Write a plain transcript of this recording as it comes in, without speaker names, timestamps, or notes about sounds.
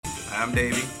I'm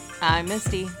Davey. I'm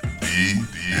Misty.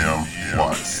 DM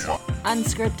Watts.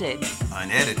 Unscripted.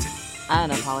 Unedited.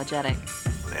 Unapologetic.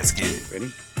 Let's get it.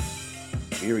 Ready?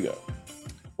 Here we go.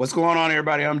 What's going on,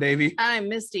 everybody? I'm Davey. I'm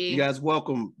Misty. You guys,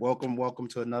 welcome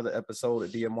to another episode of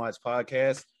DM Watts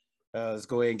podcast. Let's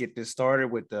go ahead and get this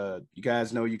started with you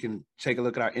guys know you can take a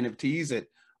look at our NFTs at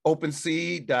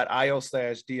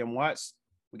OpenSea.io/DM Watts.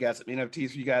 We got some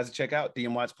NFTs for you guys to check out,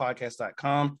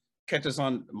 dmwattspodcast.com. Catch us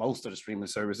on most of the streaming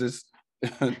services.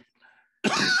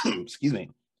 Excuse me.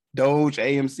 Doge,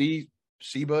 AMC,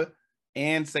 Shiba,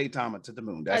 and Saitama to the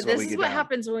moon. That's this what we is get what down.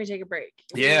 happens when we take a break.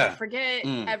 We Yeah. forget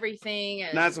everything.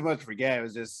 And Not so much forget. It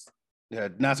was just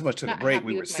not so much to the not break. happy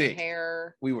We were with my sick.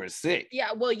 hair. We were sick.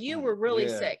 Yeah, well, you were really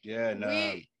Yeah, sick. Yeah,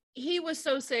 no. He was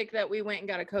so sick that we went and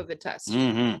got a COVID test.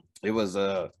 It was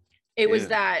It was yeah.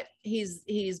 that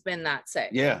he's been that sick.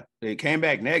 yeah, it came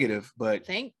back negative, but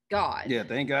Thank God. yeah,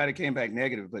 thank God it came back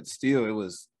negative, but still it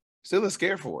was still a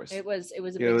scare for us. It was a Yeah,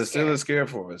 big it was still scare. a scare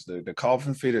for us. The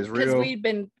coughing fit is Because real. we'd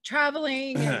been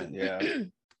traveling. And Yeah.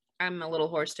 I'm a little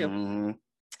hoarse too. Mhm.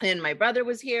 And my brother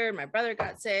was here, and my brother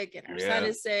got sick, and our son Yeah.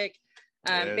 is sick.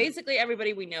 Yeah. Basically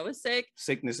everybody we know is sick.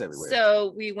 Sickness everywhere.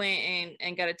 So we went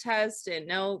and got a test, and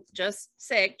no, just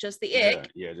sick, just the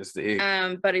ick. Yeah, just the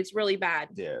ick. But it's really bad.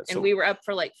 Yeah, And we were up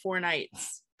for like 4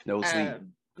 nights. no sleep.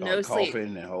 No sleep.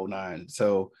 Coughing and whole nine.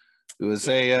 So it would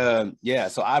say,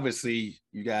 so obviously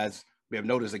you guys we have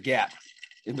noticed a gap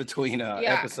in between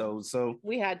episodes. So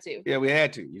We had to. yeah, we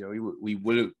had to. We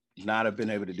would not have been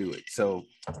able to do it. So,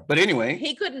 but anyway,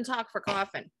 He couldn't talk for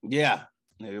coughing. yeah,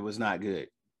 it was not good.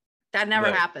 That never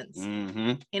But- happens.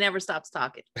 Mhm. He never stops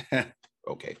talking.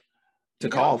 Okay. You To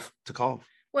cough.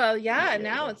 Well, yeah, Yeah,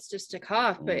 now yeah. it's just a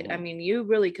cough, but I Mhm. mean, you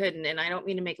really couldn't, and I don't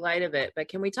mean to make light of it, but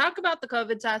can we talk about the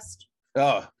COVID test?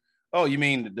 Oh, you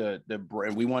mean the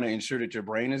brain? We want to ensure that your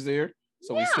brain is there,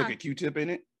 so we stick Yeah. a Q-tip in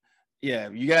it. Yeah,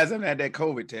 you guys haven't had that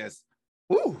COVID test.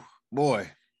 Woo, boy.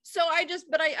 So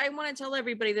I want to tell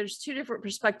everybody there's 2 different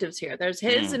perspectives here. There's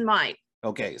his and mine.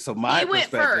 Okay, so my He went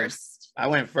perspective- first. I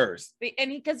went first.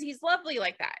 And because he's lovely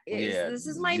like that. Yeah, This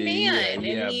is my yeah, man.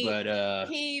 yeah, And but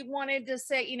he wanted to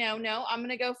say, no, I'm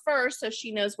gonna go first so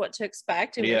she knows what to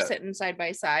expect. And Yeah. we're sitting side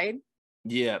by side.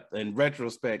 yeah. In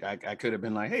retrospect, I could have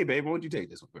been like, "Hey, babe, why don't you take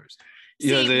this one first?" See,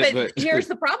 You know what I'm saying? but here's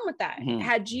the problem with that. Mhm.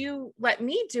 Had you let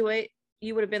me do it,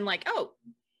 you would have been like, oh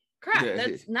crap, Yeah.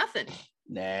 that's nothing.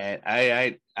 Nah,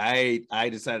 I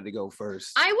decided to go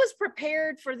first. I was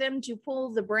prepared for them to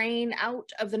pull the brain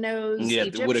out of the nose, Yeah,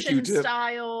 with a Egyptian Q-tip.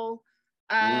 style,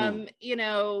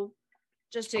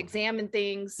 just to examine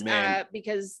things, Man.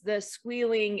 because the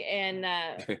squealing and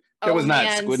There was not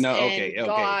omens no. and Okay.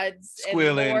 gods and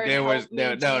Squealing. Lord There was help me,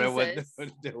 no. There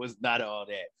Jesus. was not all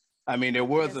that. I mean, there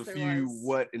was Yes, a there few. was.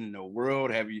 What in the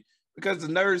world have you? Because the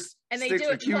nurse And they sticks do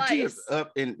the it Q-tip twice.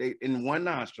 up in one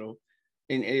nostril,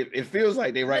 and it feels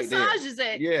like they right there. Massages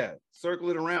it Yeah, circle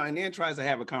it around, and then tries to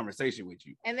have a conversation with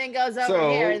you. and then goes over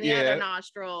So, here in the yeah. other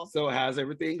nostril. So how's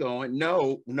everything going?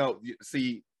 No.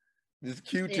 See, this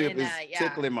Q-tip And, is yeah.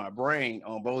 tickling my brain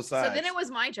on both So sides. then it was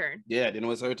my turn. Yeah, then it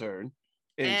was her turn,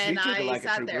 And she took it I like a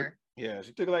sat trooper. there. Yeah,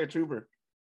 she took it like a trooper.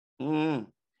 Mm,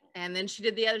 And then she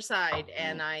did the other side,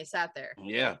 and I sat there.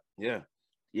 yeah.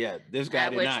 This guy At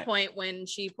did which not. point, when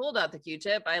she pulled out the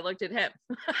Q-tip, I looked at him.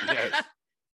 Yes.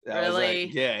 I was Really?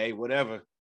 like, yeah, hey, whatever.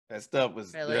 That stuff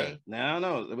was Really? Yeah. No,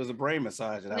 no, it was a brain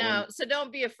massage. And I No, wouldn't- so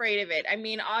don't be afraid of it. I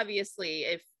mean, obviously,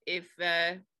 if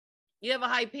you have a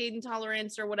high pain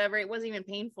tolerance or whatever, it wasn't even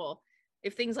painful.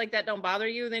 If things like that don't bother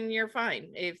you, then you're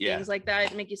fine. If Yeah. things like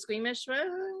that make you squeamish,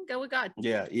 well, go with God.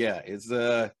 yeah, it's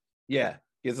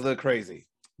it's a little crazy.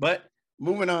 But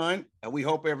moving on, we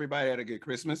hope everybody had a good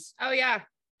Christmas. Oh yeah,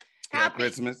 Yeah, happy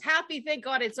Christmas. Happy! Thank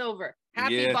God it's over.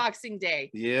 Happy Yeah. Boxing Day.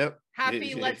 Yep. Happy!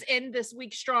 Yeah. Let's end this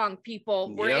week strong,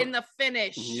 people. We're Yep. in the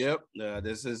finish. Yep.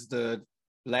 This is the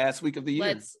last week of the year.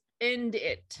 Let's end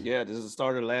it. Yeah, this is the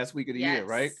start of the last week of the year,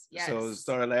 right? Yes, So yes. it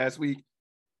started last week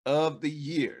of the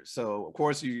year. So of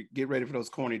course you get ready for those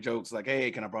corny jokes like, hey,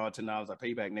 can I borrow $10? I pay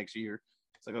you back next year.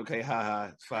 It's like, okay, haha,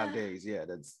 it's 5 days. Yeah,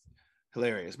 that's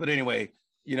hilarious. But anyway,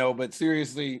 but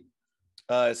seriously,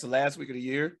 it's the last week of the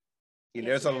year. And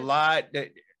Yes, there's it a is. lot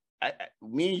that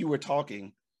me and you were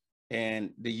talking,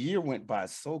 and the year went by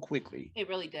so quickly. It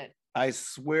really did. I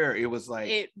swear it was like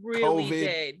It really COVID,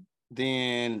 did.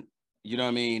 then you know what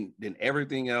I mean, then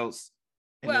everything else.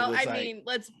 And it Well, was I like- mean,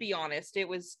 let's be honest. It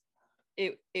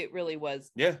really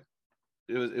was yeah,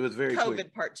 it was very COVID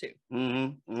quick. part 2.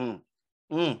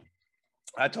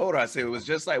 I told her, I said it was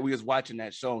just like we was watching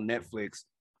that show on Netflix,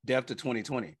 Death to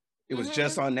 2020. It was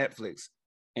just on Netflix.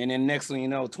 And then next thing you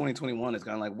know, 2021 is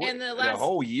kind of like, what? And the The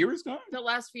whole year is gone? The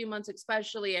last few months,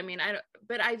 especially. I mean,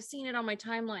 but I've seen it on my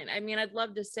timeline. I mean, I'd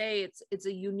love to say it's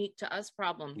a unique to us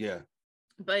problem. Yeah.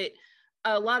 But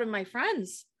a lot of my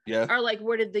friends are like,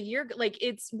 where did the year go? Like,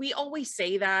 we always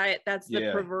say that's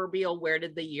the proverbial where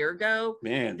did the year go?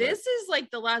 Man, this is like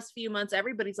the last few months,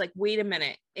 everybody's like, wait a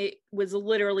minute, it was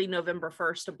literally November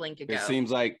 1st a blink ago. It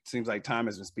seems like time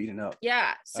has been speeding up.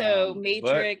 Yeah. So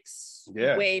Matrix,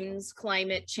 winds,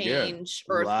 climate change,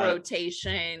 Earth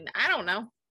rotation. I don't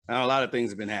know. A lot of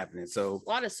things have been happening. So a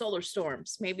lot of solar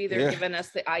storms. Maybe they're giving us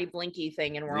the eye blinky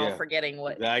thing and we're all forgetting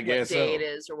what day it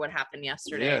is or what happened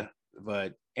yesterday. Yeah.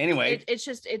 But anyway,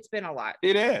 it's been a lot.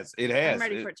 It has. I'm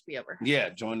ready for it to be over. Yeah,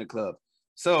 join the club.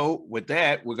 So with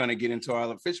that, we're gonna get into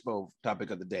our fishbowl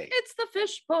topic of the day. It's the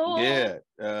fishbowl.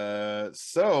 Yeah.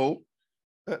 So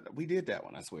we did that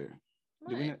one, I swear.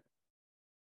 What?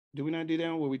 Did we not do that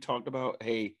one where we talked about,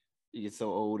 hey, you get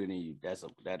so old and that's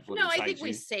what. No, I think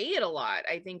we say it a lot,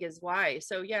 I think is why.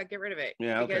 So yeah, get rid of it.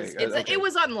 Yeah, because it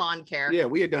was on lawn care. Yeah,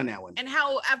 we had done that one. And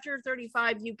how after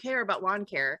 35 you care about lawn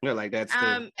care. Yeah, like that's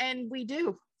and we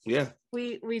do. Yeah.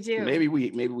 We do. Maybe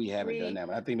we haven't done that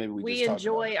one. I think maybe we just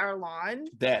enjoy our lawn.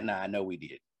 That I know we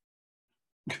did.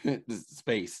 The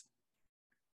space.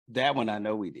 That one I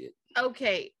know we did.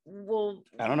 Okay. Well,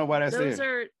 I don't know why that's those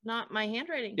there. Are not my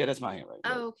handwriting. Yeah, that's my handwriting.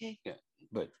 Oh, okay. Yeah.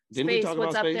 But didn't space, we talk about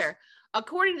what's space? Up there?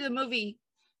 According to the movie,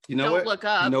 Don't Look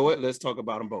Up. You know what? Let's talk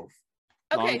about them both.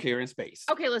 Okay. Lawn care and space.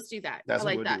 Okay, let's do that. That's I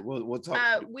like what that. We'll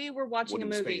talk. We were watching a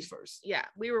movie space first. Yeah,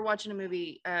 we were watching a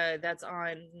movie that's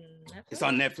on Netflix. It's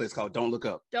on Netflix called Don't Look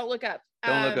Up. Don't Look Up.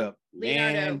 Don't Look Up.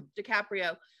 Leonardo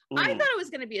DiCaprio. I thought it was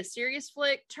going to be a serious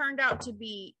flick. Turned out to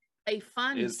be a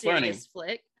serious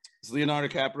flick. It's Leonardo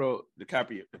DiCaprio.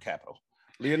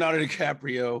 Leonardo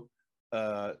DiCaprio,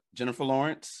 Jennifer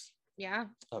Lawrence. Yeah.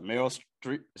 Meryl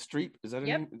Streep. Is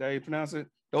that how you pronounce it?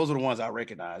 Those are the ones I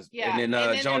recognize. Yeah. And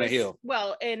then Jonah Hill.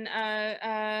 Well, and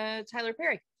Tyler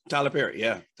Perry. Tyler Perry,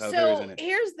 yeah. Tyler Perry's in it.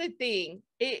 Here's the thing.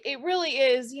 It really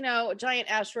is, giant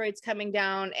asteroids coming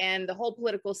down, and the whole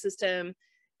political system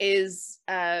is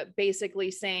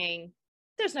basically saying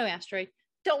there's no asteroid.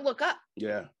 Don't look up.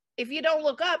 Yeah. If you don't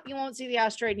look up, you won't see the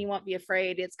asteroid and you won't be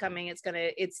afraid. It's coming. It's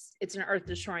an Earth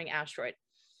destroying asteroid.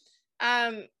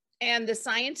 And the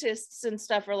scientists and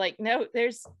stuff are like, no,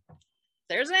 there's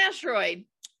an asteroid.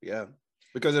 Yeah,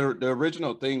 because the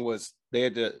original thing was they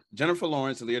had Jennifer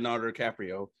Lawrence and Leonardo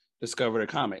DiCaprio discovered a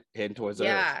comet heading towards the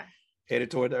Earth. Headed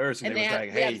toward the Earth, and they was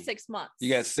like, "Hey, 6 months. You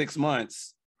got 6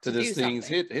 months to this thing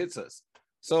hits us."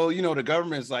 So the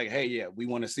government is like, "Hey, yeah, we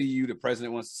want to see you. The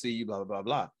president wants to see you." Blah blah blah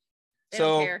blah.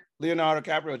 So Leonardo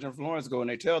DiCaprio, Jennifer Lawrence go and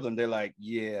they tell them, they're like,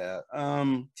 "Yeah,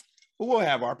 we'll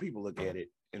have our people look at it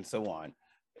and so on."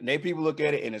 And they people look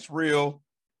at it and it's real.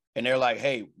 And they're like,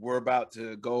 hey, we're about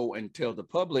to go and tell the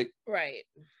public. Right.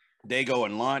 They go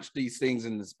and launch these things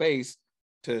into space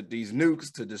to these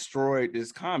nukes to destroy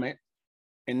this comet.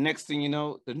 And next thing you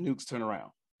know, the nukes turn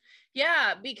around.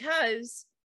 Yeah, because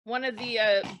one of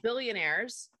the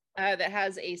billionaires that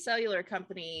has a cellular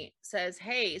company says,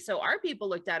 hey, so our people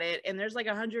looked at it and there's like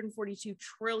 $142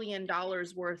 trillion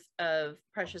worth of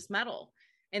precious metal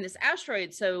in this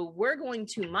asteroid. So we're going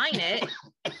to mine it,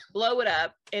 blow it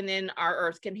up, and then our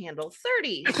Earth can handle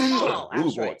 30 small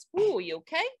asteroids. Ooh, you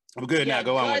okay? I'm good now.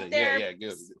 Go on with it. Yeah,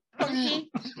 good.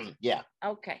 Funky? Yeah.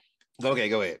 Okay. Okay,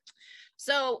 go ahead.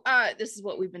 So this is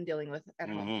what we've been dealing with at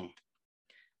home.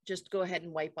 Just go ahead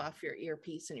and wipe off your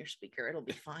earpiece and your speaker. It'll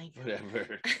be fine.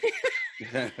 Whatever.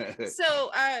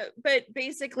 So, but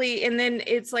basically, and then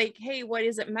it's like, hey, what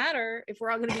does it matter if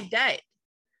we're all going to be dead?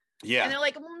 Yeah. And they're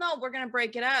like, well, no, we're going to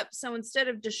break it up. So instead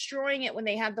of destroying it when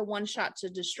they had the one shot to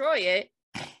destroy it,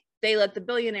 they let the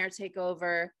billionaire take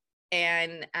over.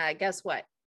 And guess what?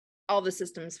 All the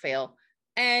systems fail.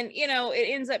 And, it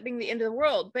ends up being the end of the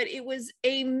world. But it was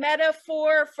a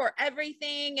metaphor for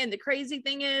everything. And the crazy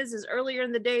thing is earlier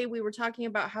in the day, we were talking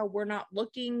about how we're not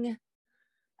looking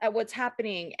at what's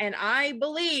happening. And I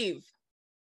believe,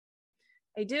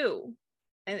 I do.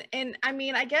 And I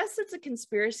mean, I guess it's a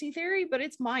conspiracy theory, but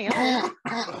it's my own.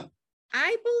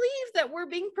 I believe that we're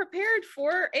being prepared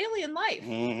for alien life.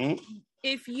 Mm-hmm.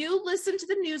 If you listen to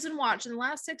the news and watch in the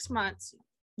last 6 months,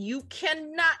 you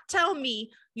cannot tell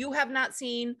me you have not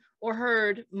seen or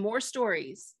heard more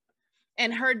stories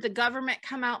and heard the government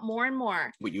come out more and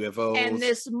more. With UFOs. And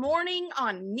this morning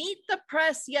on Meet the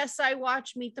Press, yes, I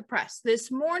watch Meet the Press.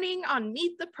 This morning on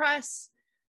Meet the Press,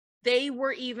 they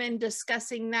were even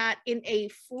discussing that in a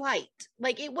flight.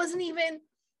 Like it was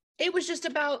just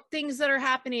about things that are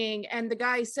happening. And the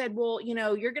guy said, well,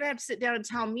 you're going to have to sit down and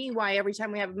tell me why every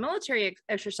time we have a military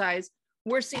exercise,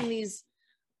 we're seeing these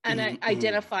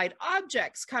unidentified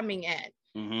objects coming in.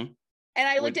 Mm-hmm. And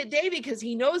I looked at Davey because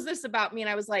he knows this about me, and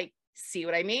I was like, see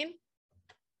what I mean?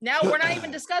 Now we're not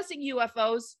even discussing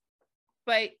UFOs,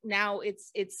 but now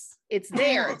it's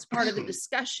there. It's part of the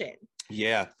discussion.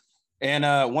 Yeah. And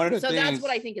one of the things, that's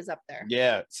what I think is up there.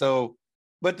 Yeah. So,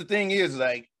 but the thing is,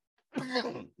 like,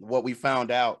 what we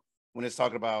found out when it's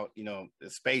talking about, you know, the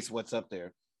space, what's up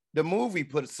there, the movie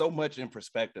put so much in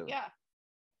perspective. Yeah.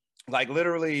 Like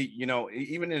literally, you know,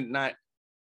 even in not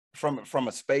from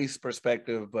a space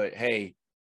perspective, but hey,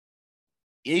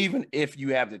 even if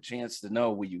you have the chance to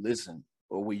know, will you listen,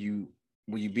 or will you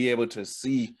be able to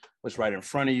see what's right in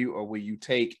front of you, or will you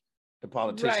take the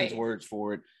politicians' words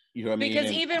for it? You know what I mean?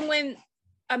 Because even when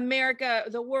America,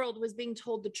 the world was being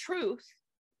told the truth,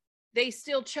 they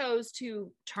still chose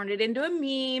to turn it into a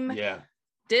meme,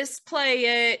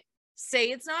 display it,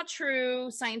 say it's not true,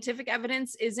 scientific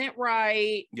evidence isn't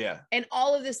right, and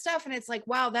all of this stuff. And it's like,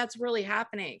 wow, that's really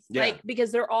happening. Like,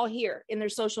 because they're all here in their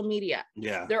social media.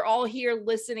 They're all here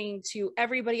listening to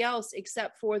everybody else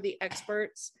except for the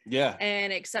experts.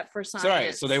 And except for science.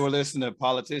 Right. So they were listening to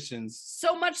politicians.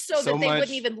 So much so that they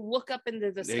wouldn't even look up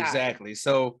into the sky. Exactly.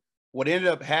 So what ended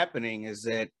up happening is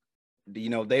that, you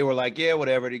know, they were like, yeah,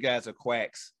 whatever, you guys are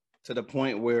quacks, to the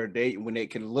point where when they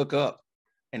can look up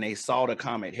and they saw the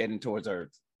comet heading towards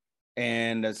Earth.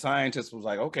 And the scientist was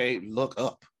like, okay, look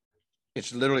up.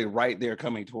 It's literally right there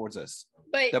coming towards us.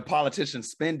 But the politicians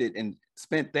spent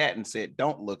that and said,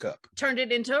 don't look up. Turned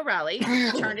it into a rally,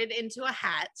 turned it into a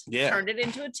hat, turned it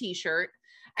into a t-shirt.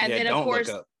 And then of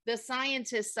course, the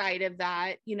scientist side of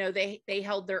that, you know, they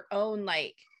held their own,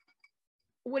 like,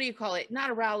 what do you call it? Not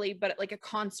a rally, but like a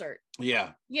concert.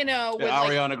 You know, with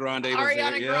Ariana Grande.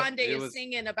 Grande is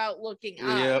singing about looking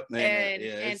up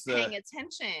and paying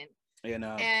attention. You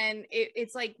know, and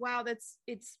it's like, wow,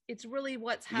 it's really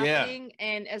what's happening.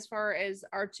 And as far as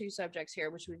our two subjects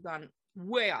here, which we've gone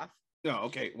way off. No,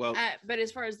 okay, well, but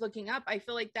as far as looking up, I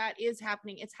feel like that is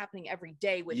happening. It's happening every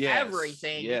day with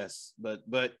everything.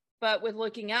 But with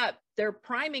looking up, they're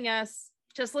priming us.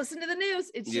 Just listen to the news.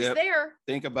 It's just there.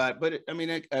 Think about it. But I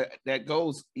mean, that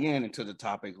goes into the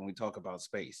topic when we talk about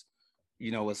space.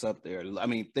 You know, what's up there. I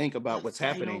mean, think about what's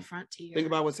happening. Frontier. Think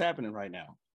about what's happening right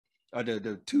now.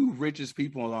 The two richest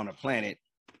people on the planet,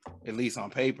 at least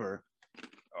on paper,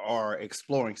 are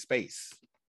exploring space.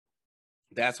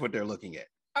 That's what they're looking at.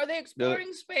 Are they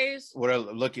exploring space? Or they're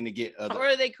looking to get other. Or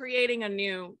are they creating a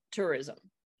new tourism?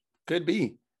 Could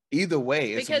be. Either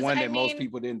way, it's one that most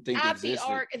people didn't think existed.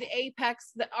 The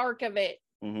apex, the arc of it,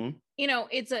 you know,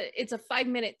 it's a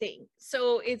 5-minute thing.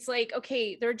 So it's like,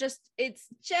 okay, it's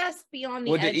just beyond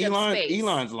the edge of space.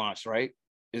 Elon's launched, right?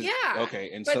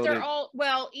 Okay. And but so they're all,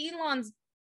 well, Elon's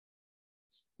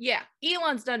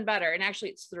done better. And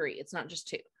actually it's 3. It's not just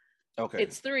 2. Okay.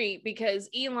 It's 3 because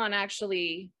Elon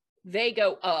actually, they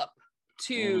go up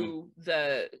to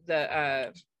the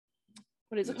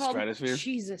what is it called? Stratosphere?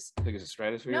 Jesus. I think it's a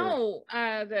stratosphere. No,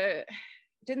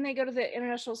 didn't they go to the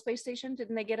International Space Station?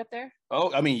 Didn't they get up there?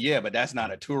 Oh, I mean, yeah, but that's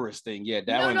not a tourist thing. Yeah,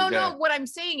 No. What I'm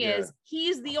saying is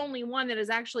he's the only one that has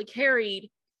actually carried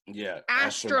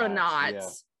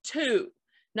astronauts to,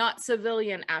 not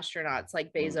civilian astronauts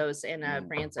like Bezos and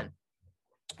Branson.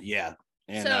 Yeah.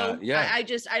 And, so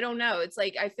I don't know. It's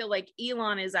like, I feel like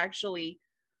Elon is actually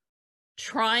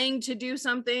trying to do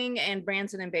something, and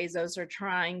Branson and Bezos are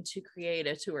trying to create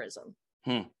a tourism.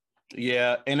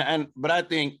 Yeah, but I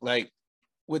think, like,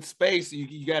 with space,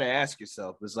 you got to ask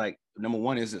yourself, it's like, number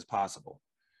one, is this possible?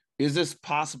 Is this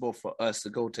possible for us to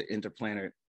go to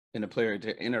interplanetary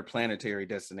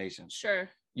destinations? Sure.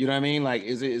 You know what I mean? Like,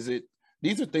 is it?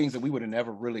 These are things that we would have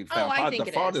never really found. I think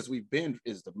the farthest we've been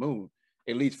is the moon,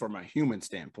 at least from a human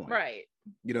standpoint. Right.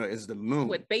 You know, is the moon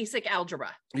with basic algebra.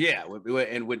 Yeah,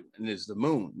 and it's the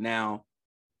moon. Now,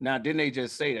 didn't they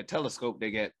just say the telescope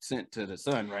they got sent to the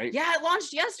sun, right? Yeah, it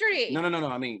launched yesterday. No.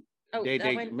 I mean,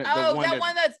 that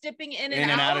one that's dipping in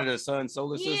and out of the sun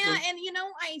solar system. Yeah, and you know,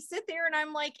 I sit there and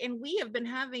I'm like, and we have been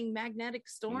having magnetic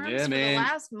storms for the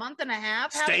last month and a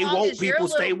half. Stay woke, people.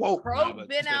 Stay woke. Probe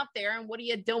been out there, and what are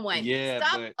you doing? Yeah,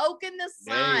 stop poking the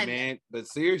sun. Hey, man, but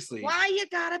seriously, why you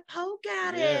gotta poke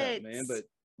at it? Man, but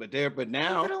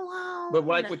now, leave it alone. But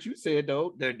like what you said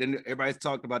though, then everybody's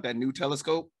talked about that new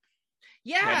telescope.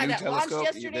 Yeah, that launched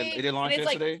yesterday. It did launch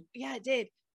yesterday. Like, yeah, it did.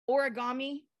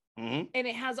 Origami. And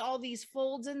it has all these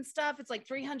folds and stuff. It's like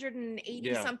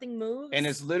 380 something moves. And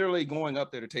it's literally going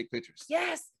up there to take pictures.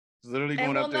 Yes. It's literally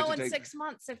going up there to take. And we'll know in 6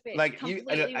 months if it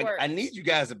completely works. I need you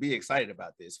guys to be excited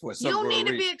about this for some reason. You need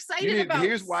to be excited about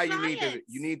here's why science.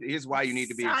 Here's why you need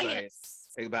to be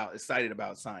excited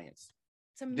about science.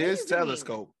 It's amazing. This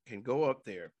telescope can go up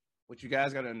there what you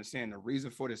guys got to understand, the reason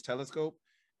for this telescope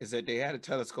is that they had a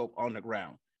telescope on the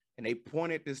ground and they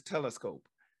pointed this telescope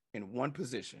in one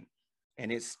position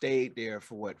and it stayed there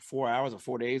for what, 4 hours or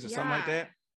 4 days or something like Yeah. that.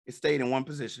 It stayed in one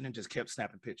position and just kept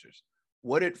snapping pictures.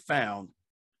 What it found,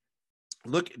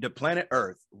 look, the planet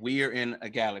Earth, we are in a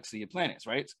galaxy of planets,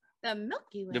 right? The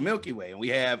Milky Way. The Milky Way. And we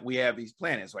have these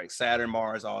planets, right? Saturn,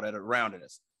 Mars, all that surrounding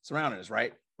us,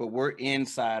 right? But we're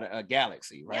inside a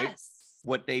galaxy, right? Yes.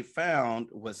 What they found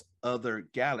was other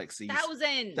galaxies,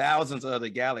 thousands of other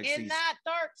galaxies. In that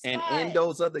dark sky. And in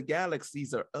those other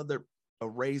galaxies are other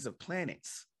arrays of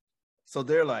planets. So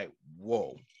they're like,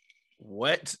 whoa,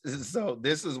 what? So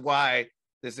this is why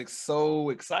this is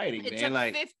so exciting, it man. took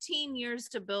Like 15 years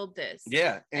to build this.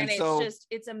 Yeah. And so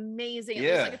it's amazing. It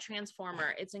Yeah. looks like a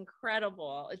transformer. It's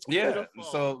incredible. It's yeah. beautiful.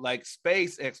 So like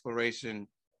space exploration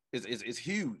is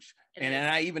huge. It And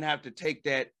is. I even have to take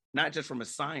that not just from a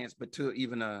science, but to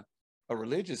even a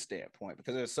religious standpoint,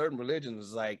 because there's certain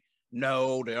religions like,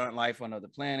 no, there aren't life on other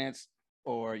planets,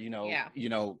 or Yeah.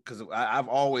 because I've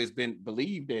always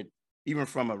believed that even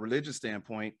from a religious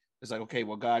standpoint, it's like, okay,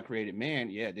 well, God created man.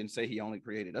 Yeah, didn't say he only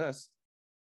created us.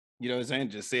 You know what I'm saying?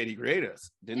 Just said he created us.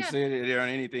 Didn't Yeah. say that there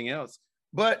aren't anything else.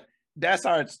 But that's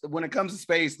when it comes to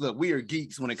space, look, we are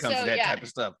geeks when it comes So, to that yeah. type of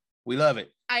stuff. We love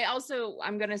it.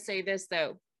 I'm going to say this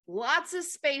though. Lots of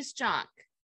space junk.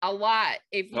 A lot.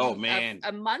 If you, Oh, man.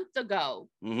 a month ago,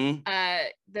 Mm-hmm.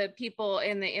 the people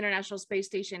in the International Space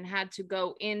Station had to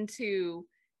go into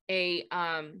a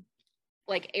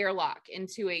like airlock,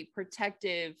 into a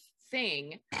protective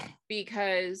thing,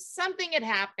 because something had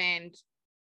happened.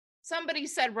 Somebody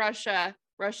said Russia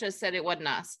said it wasn't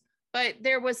us, but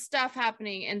there was stuff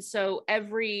happening, and so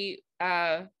every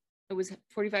it was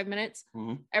 45 minutes.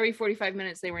 Mhm. Every 45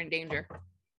 minutes they were in danger,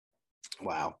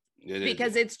 Wow. It is.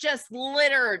 because it's just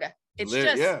littered. It's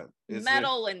just yeah, it's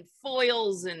metal and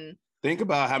foils and Think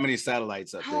about how many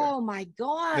satellites up there. oh my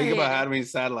god. Think about how many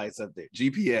satellites up there.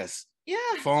 GPS, yeah.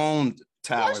 phone Plus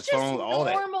towers, just phone, all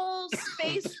that. normal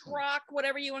space rock,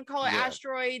 whatever you want to call it, Yeah.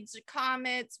 asteroids,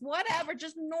 comets, whatever,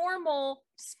 just normal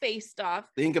space stuff.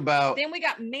 Think about Then we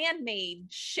got man-made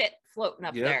shit floating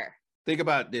up Yep. there. think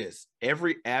about this.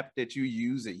 Every app that you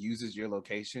use that uses your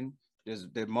location,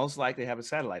 they most likely have a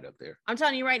satellite up there. I'm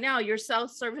telling you right now, your cell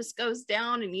service goes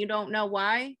down and you don't know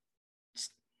why.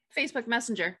 Just Facebook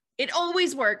Messenger. It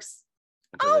always works.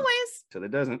 Until Always. Till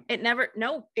it doesn't. It never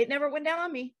went down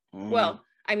on me. Mhm. Well,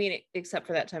 I mean, except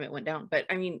for that time it went down. But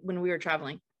I mean, when we were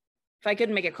traveling, if I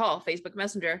couldn't make a call, Facebook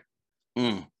Messenger,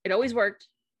 Mm. it always worked.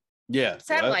 Yeah.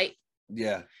 Satellite.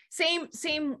 Yeah. Same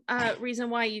reason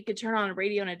why you could turn on a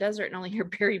radio in a desert and only hear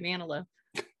Barry Manilow.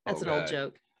 That's Oh, an old God.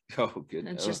 joke. Oh,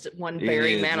 goodness. It's just one It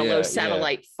Barry is, Manilow yeah, yeah.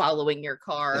 satellite following your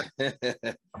car.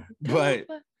 but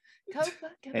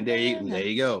Copa, and there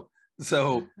you go.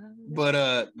 So,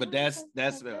 but that's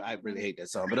I really hate that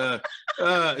song.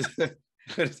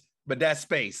 But that's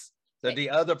space. So the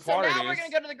other So part now of we're this,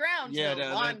 gonna go to the ground. yeah,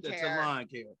 to lawn to care. lawn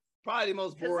care. Probably the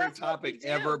most 'Cause boring that's what we topic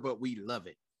ever, do. but we love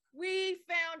it. We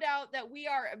found out that we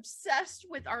are obsessed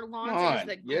with our lawns. It Lawn, is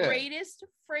the yeah. greatest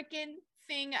freaking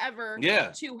thing ever.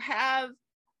 Yeah. To have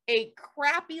a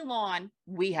crappy lawn.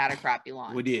 We had a crappy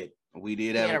lawn. We did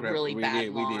have had a really we bad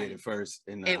did, lawn. We did at first,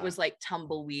 and It was like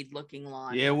tumbleweed looking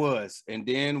lawn. yeah, it was, and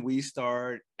then we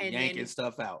start And yanking then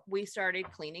stuff out. We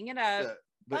started cleaning it up,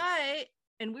 but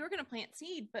and we were gonna plant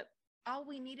seed, but all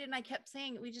we needed, and I kept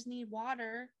saying, we just need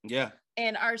water, yeah,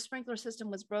 and our sprinkler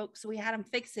system was broke, so we had them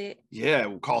fix it.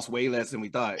 it would cost way less than we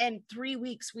thought. And 3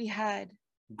 weeks we had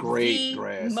Great the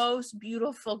grass. most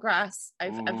beautiful grass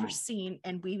I've ever Mm. seen,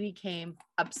 and we became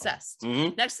obsessed.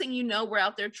 Mhm. Next thing you know, we're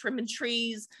out there trimming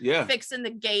trees, Yeah, fixing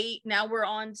the gate. Now we're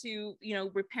on to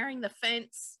repairing the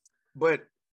fence. but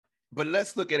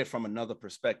let's look at it from another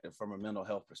perspective, from a mental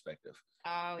health perspective.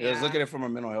 Oh Yeah, let's look at it from a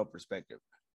mental health perspective.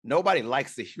 Nobody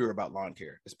likes to hear about lawn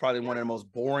care. It's probably one of the most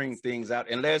boring things out,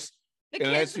 unless The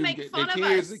kids you make get fun the of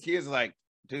kids. us. The kids are like,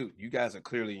 dude, you guys are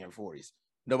clearly in your 40s.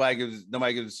 Nobody gives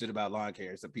a shit about lawn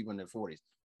care. It's the people in their 40s.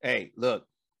 Hey, look,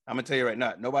 I'm gonna tell you right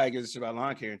now, nobody gives a shit about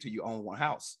lawn care until you own one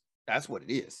house. That's what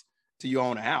it is. Till you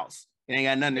own a house. It ain't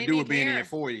got nothing to Then do you with being in care. your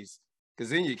 40s.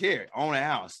 Because then you care. Own a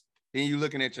house. Then you're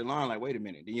looking at your lawn like, wait a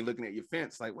minute. Then you're looking at your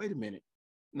fence like, wait a minute.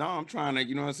 No, I'm trying to,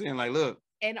 you know what I'm saying? Like, look,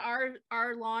 And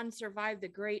our lawn survived the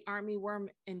great army worm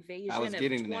invasion I was of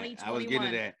getting to 2021. that. I was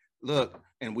getting to that. Look,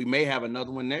 and we may have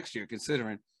another one next year,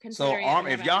 considering. Considering So, that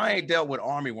we if haven't y'all had ain't dealt with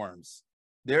army worms,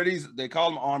 they call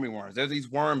them army worms. There's these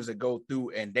worms that go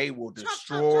through and they will Chop, chop,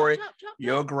 destroy chop, chop, chop,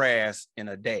 your chop. grass in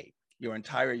a day, your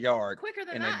entire yard Quicker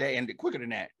than in that. a day, and quicker than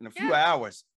that. In a few Yeah.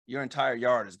 hours, your entire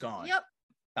yard is gone. Yep.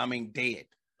 I mean, dead.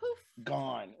 Poof.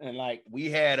 gone. And like we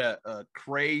had a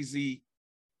crazy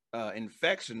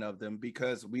infection of them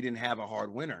because we didn't have a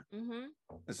hard winter. Mm-hmm.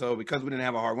 And so because we didn't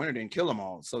have a hard winter, didn't kill them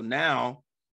all. So now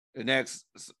the next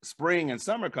spring and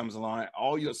summer comes along,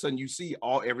 all of a sudden you see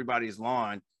everybody's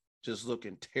lawn just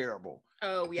looking terrible.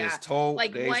 Oh yeah, just told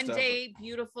like one day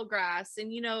beautiful grass,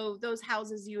 and you know those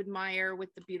houses you admire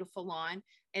with the beautiful lawn,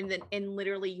 and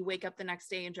literally you wake up the next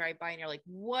day and drive by and you're like,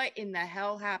 what in the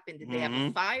hell happened? Did they have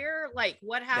a fire? Like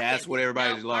what happened? That's what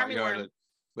everybody's yard.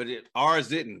 But ours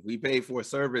didn't. We paid for a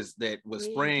service that was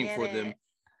spraying for them,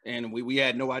 and we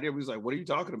had no idea. We was like, what are you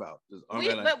talking about?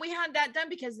 But we had that done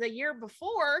because the year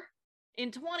before, in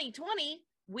 2020,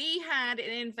 we had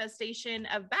an infestation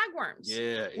of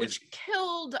bagworms, which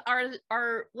killed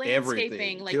our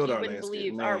landscaping, like you wouldn't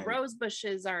believe. Man. Our rose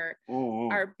bushes, our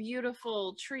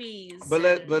beautiful trees.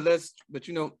 But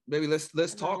you know, baby,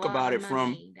 let's talk about it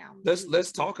from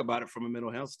let's talk about it from a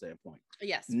mental health standpoint.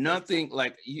 Yes. Nothing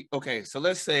like okay. So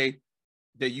let's say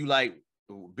that you like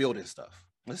building stuff.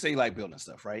 Let's say you like building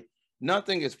stuff, right?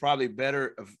 Nothing is probably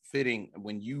better of fitting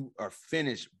when you are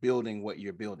finished building what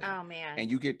you're building. Oh man. And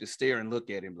you get to stare and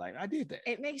look at him like, I did that.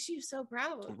 It makes you so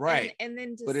proud. Right. And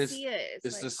then to see it.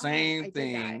 It's like, the same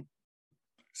thing.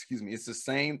 Excuse me. It's the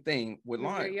same thing with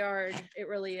lawn. Your yard. It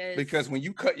really is. Because when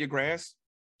you cut your grass,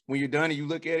 when you're done and you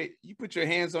look at it, you put your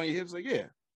hands on your hips like, yeah,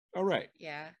 all right.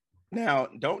 Yeah. Now,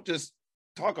 don't just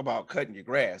talk about cutting your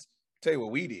grass. Tell you what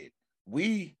we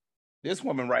did. This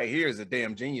woman right here is a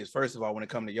damn genius. First of all, when it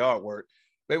comes to yard work,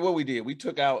 but what we did, we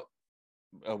took out,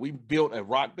 we built a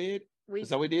rock bed. Is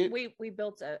that what we did? We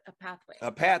built a pathway.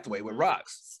 A pathway with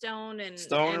rocks, stone and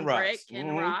rocks. Brick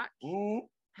and rock.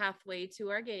 Pathway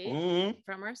to our gate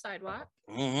from our sidewalk.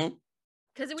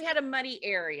 Because we had a muddy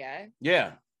area.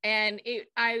 Yeah. And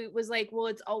I was like, well,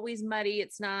 it's always muddy.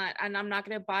 It's not, and I'm not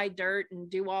going to buy dirt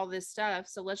and do all this stuff.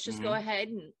 So let's just go ahead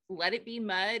and let it be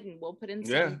mud, and we'll put in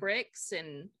some bricks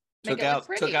and took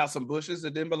out some bushes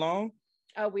that didn't belong.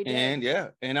 Oh, we did. And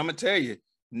and I'm gonna tell you,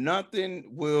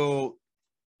 nothing will.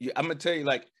 I'm gonna tell you,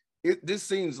 like this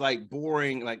seems like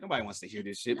boring. Like nobody wants to hear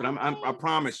this shit. But I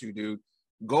promise you, dude.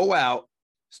 Go out.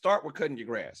 Start with cutting your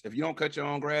grass. If you don't cut your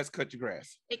own grass, cut your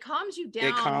grass. It calms you down.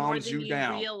 It calms you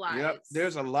down. Realize. Yep.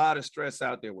 There's a lot of stress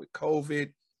out there with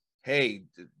COVID. Hey,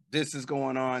 this is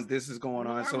going on. This is going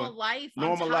on. So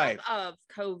normal life of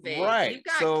COVID. Right. You've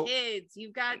got kids.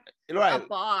 You've got a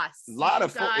boss. A lot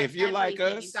of if you're like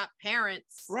us, you've got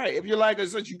parents. Right. If you're like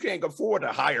us, you can't afford to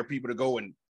hire people to go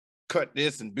and cut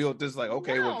this and build this. Like,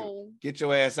 okay, well, get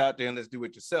your ass out there and let's do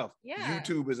it yourself. Yeah.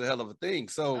 YouTube is a hell of a thing.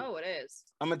 So it is.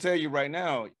 I'm gonna tell you right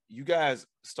now, you guys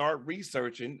start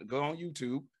researching. Go on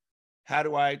YouTube. How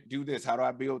do I do this? How do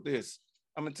I build this?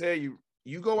 I'm gonna tell you.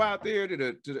 You go out there to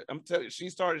the I'm telling you, she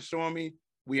started showing me,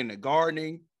 we in the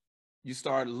gardening, you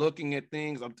start looking at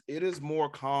things. It is more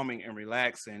calming and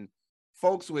relaxing.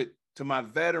 Folks to my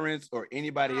veterans or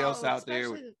anybody else out there,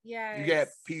 you got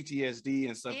PTSD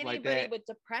and stuff like that. With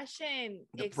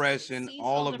depression,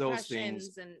 all of those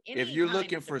things. If you're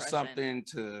looking for something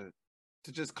to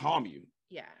just calm you,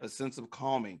 a sense of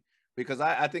calming, because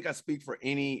I think I speak for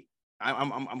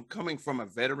I'm coming from a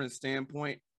veteran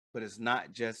standpoint. But it's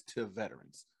not just to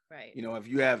veterans. Right. You know, if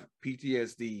you have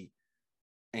PTSD,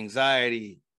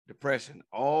 anxiety, depression,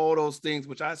 all those things,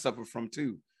 which I suffer from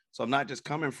too. So I'm not just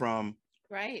coming from,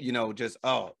 you know, just,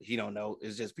 he don't know,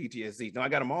 it's just PTSD. No, I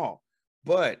got them all.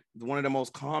 But one of the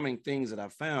most calming things that I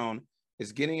found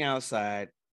is getting outside,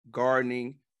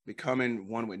 gardening, becoming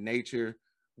one with nature,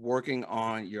 working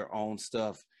on your own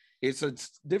stuff. It's a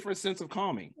different sense of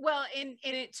calming. Well, and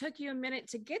it took you a minute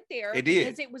to get there. It did.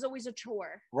 Because it was always a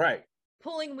chore. Right.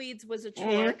 Pulling weeds was a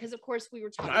chore because, of course, we were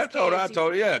taught. I told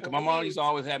her, yeah, because my mom used to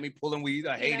always have me pulling weeds.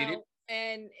 I hated it.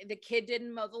 And the kid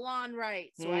didn't mow the lawn right.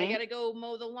 So I got to go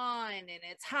mow the lawn, and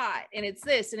it's hot, and it's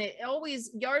this. And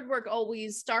yard work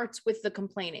always starts with the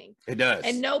complaining. It does.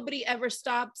 And nobody ever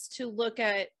stops to look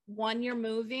at you're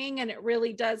moving, and it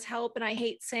really does help. And I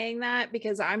hate saying that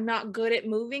because I'm not good at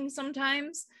moving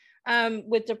sometimes.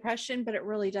 With depression, but it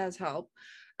really does help.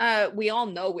 We all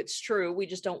know it's true. We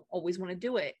just don't always want to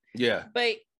do it. Yeah.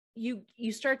 But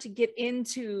you start to get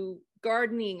into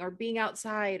gardening or being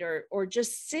outside or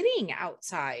just sitting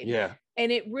outside. Yeah.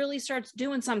 And it really starts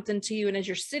doing something to you. And as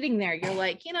you're sitting there, you're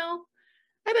like,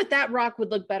 I bet that rock would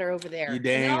look better over there. You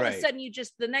dang and all right. of a sudden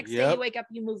the next day you wake up,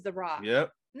 you move the rock.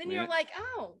 Yep. And then you're like,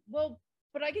 oh, well,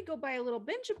 but I could go buy a little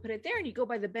bench and put it there, and you go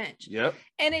by the bench. Yep.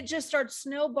 And it just starts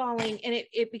snowballing, and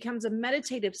it becomes a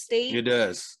meditative state. It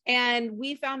does. And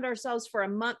we found ourselves for a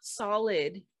month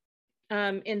solid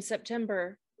in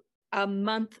September a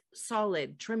month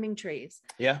solid trimming trees,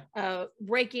 Yeah.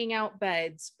 raking out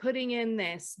beds, putting in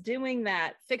this, doing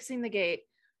that, fixing the gate,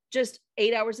 just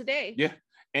 8 hours a day. Yeah.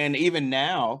 And even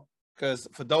now, because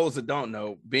for those that don't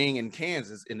know, being in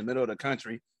Kansas in the middle of the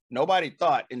country, nobody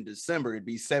thought in December it'd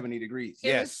be 70 degrees.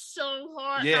 It was so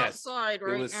hot outside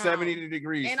right now. It was 70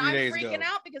 degrees and 3 I'm days freaking ago.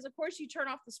 out because of course you turn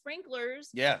off the sprinklers.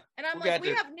 Yeah. And I'm We like, got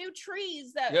we have new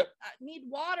trees that need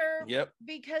water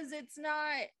because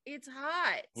it's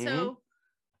hot. So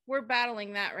we're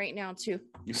battling that right now too.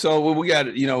 So we got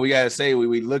to say,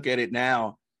 we look at it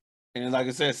now, and like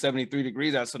I said, 73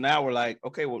 degrees out. So now we're like,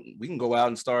 okay, well, we can go out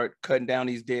and start cutting down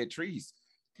these dead trees.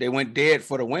 They went dead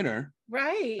for the winter.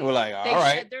 Right. And we're like, all they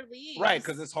right. shed their leaves. Right,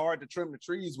 because it's hard to trim the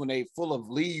trees when they full of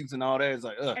leaves and all that. It's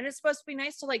like, ugh. And it's supposed to be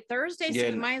nice till like Thursday,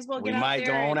 so we might as well get out there. We might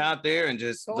go on out there and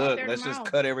just look, let's just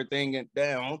cut everything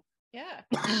down. Yeah.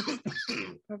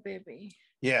 Oh, baby.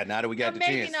 Yeah, now that we got the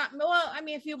maybe chance. Not. Well, I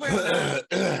mean, if you wear a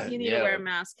mask, you need to wear a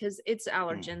mask because it's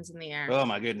allergens in the air. Oh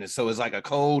my goodness. So it's like a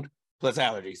cold plus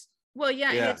allergies. Well,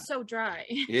 yeah. And it's so dry.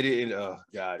 It is. Oh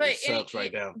God, but it sucks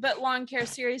right now. But lawn care,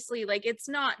 seriously, like it's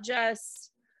not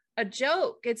just a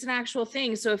joke, it's an actual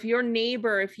thing. So if your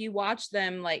neighbor, if you watch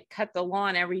them like cut the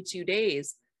lawn every 2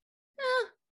 days,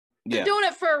 they're doing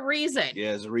it for a reason.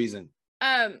 Yeah, there's a reason.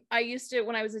 I used to,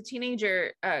 when I was a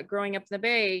teenager, growing up in the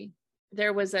Bay,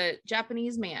 there was a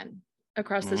Japanese man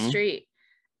across the street,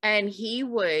 and he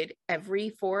would every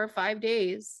 4 or 5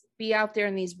 days be out there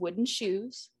in these wooden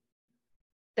shoes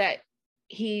that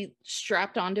he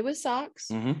strapped onto his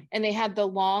socks, and they had the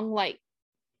long like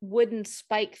wooden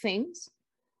spike things,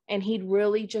 and he'd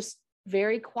really just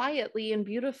very quietly and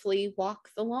beautifully walk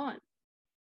the lawn.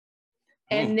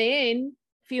 And then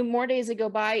a few more days would go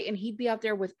by, and he'd be out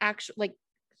there with actual like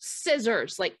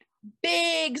scissors, like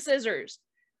big scissors,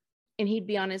 and he'd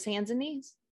be on his hands and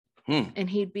knees, and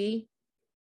he'd be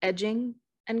edging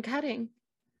and cutting.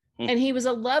 And he was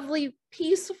a lovely,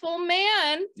 peaceful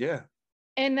man. Yeah.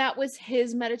 And that was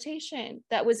his meditation.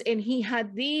 And he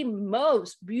had the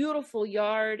most beautiful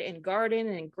yard and garden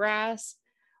and grass.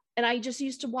 And I just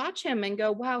used to watch him and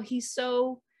go, wow, he's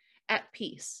so at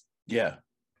peace. Yeah.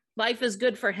 Life is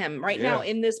good for him right now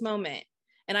in this moment.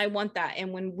 And I want that.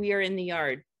 And when we are in the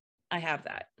yard, I have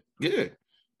that. Good.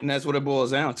 And that's what it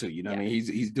boils down to. You know what I mean?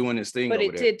 He's doing his thing. But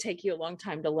it did take you a long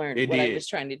time to learn what I was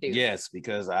trying to do. Yes,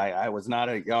 because I was not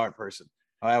a yard person.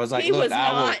 I was like, look,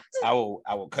 I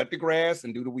will cut the grass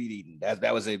and do the weed eating.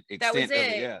 That was the extent of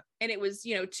it. Yeah. And it was,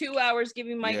 2 hours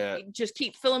giving just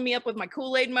keep filling me up with my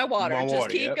Kool-Aid and my water. Just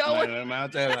keep going. I'm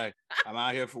out there like, I'm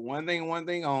out here for one thing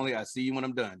only. I see you when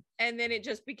I'm done. And then it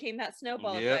just became that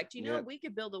snowball effect. We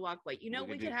could build a walkway.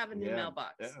 We could have a new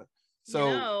mailbox. Yeah.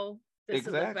 So this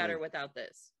would look better without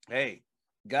this. Hey,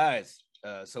 guys.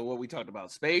 So what we talked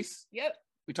about, space. Yep.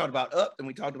 We talked about up and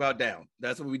we talked about down.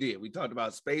 That's what we did. We talked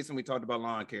about space and we talked about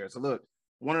lawn care. So look,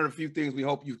 one of the few things we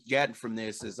hope you've gotten from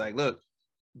this is like, look,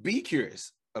 be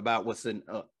curious about what's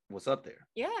up there.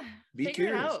 Yeah. Be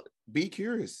curious. Be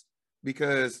curious,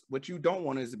 because what you don't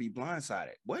want is to be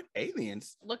blindsided. What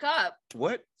aliens? Look up.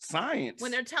 What science? When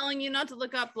they're telling you not to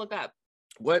look up, look up.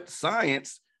 What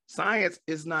science? Science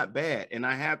is not bad. And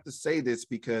I have to say this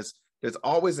because there's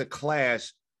always a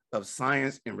clash of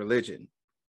science and religion.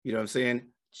 You know what I'm saying?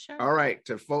 Sure. All right.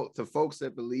 To folks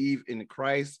that believe in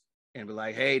Christ and be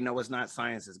like, hey, no, it's not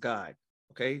science, it's God.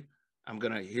 Okay. I'm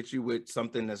going to hit you with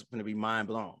something that's going to be mind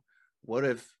blown. What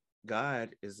if God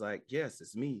is like, yes,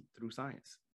 it's me through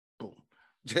science? Boom.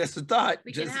 Just a thought.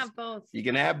 We can have both. You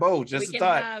can have both. Just a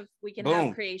thought. We can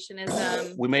have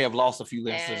creationism. We may have lost a few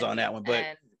listeners on that one, but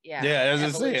as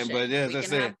I'm saying, but as I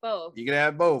said, you can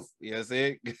have both. Yes,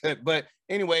 but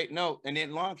anyway, no. And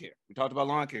then lawn care. We talked about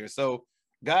lawn care. So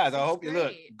guys, I hope you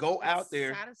go out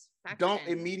there. Don't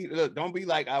immediately don't be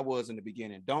like I was in the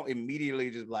beginning. Don't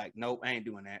immediately just like, nope, I ain't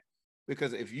doing that.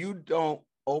 Because if you don't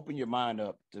open your mind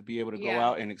up to be able to go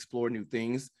out and explore new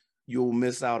things, you'll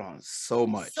miss out on so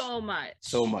much. So much.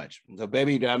 So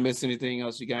baby, did I miss anything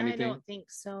else? You got anything? I don't think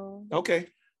so. Okay.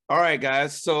 All right,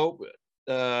 guys. So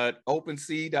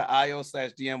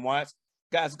OpenSea.io/DMWatts.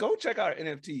 Guys, go check out our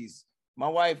NFTs. My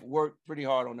wife worked pretty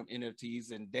hard on them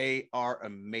NFTs, and they are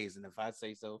amazing. If I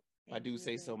say so, I do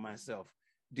say so myself.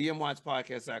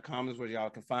 DMWatchPodcast.com is where y'all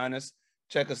can find us.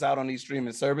 Check us out on these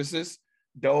streaming services.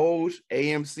 Doge,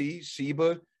 AMC,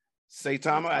 Shiba,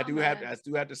 Saitama. I do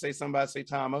have to say something about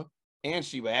Saitama and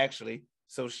Shiba, actually.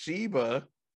 So Shiba,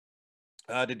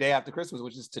 the day after Christmas,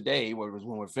 which is today, when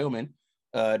we're filming,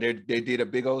 they did a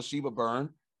big old Shiba burn,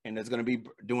 and there's going to be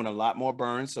doing a lot more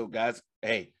burns. So guys,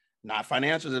 hey, not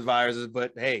financial advisors,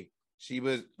 but hey,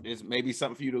 Shiba is maybe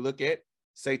something for you to look at.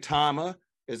 Saitama,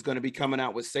 is going to be coming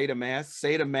out with SataMask.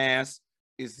 SataMask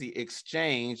is the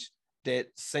exchange that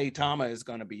Saitama is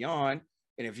going to be on.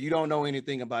 And if you don't know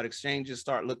anything about exchanges,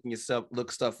 start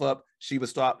look stuff up. Shiba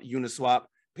Swap, Uniswap,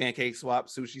 Pancake Swap,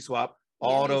 Sushi Swap,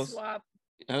 all those.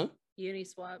 Huh?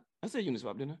 Uniswap. I said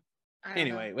Uniswap, didn't I? I don't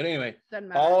know. But anyway, Doesn't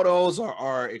matter. all those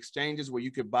are exchanges where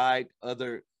you could buy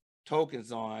other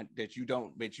tokens on that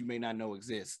you may not know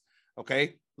exist.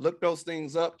 Okay, look those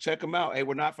things up, check them out. Hey,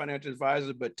 we're not financial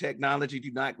advisors, but technology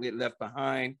do not get left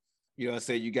behind. You know, I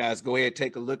say you guys go ahead,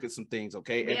 take a look at some things.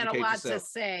 Okay, We had a educate lot yourself. to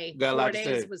say. Got a 4 lot to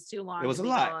days say. was too long. It was to a be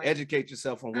lot. gone. Educate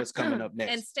yourself on what's coming up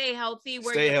next. And stay healthy.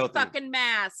 Wear Stay your healthy. fucking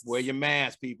masks. Wear your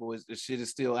mask, people. The shit is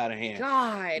still out of hand.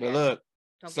 God. But look,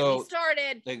 Don't so- get me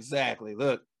started. exactly.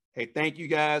 Look, hey, thank you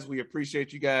guys. We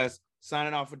appreciate you guys.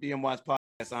 Signing off for DM Watts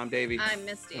Podcast. I'm Davey. I'm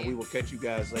Misty. And we will catch you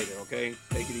guys later, okay?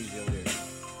 Take it easy over there.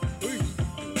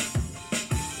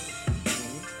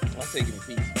 I'll take it in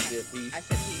peace. Yeah, peace. I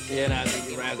said peace. Yeah, and I think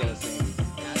the rhymes on the same.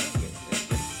 Yeah, that's good.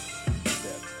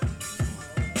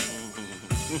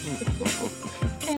 Yeah.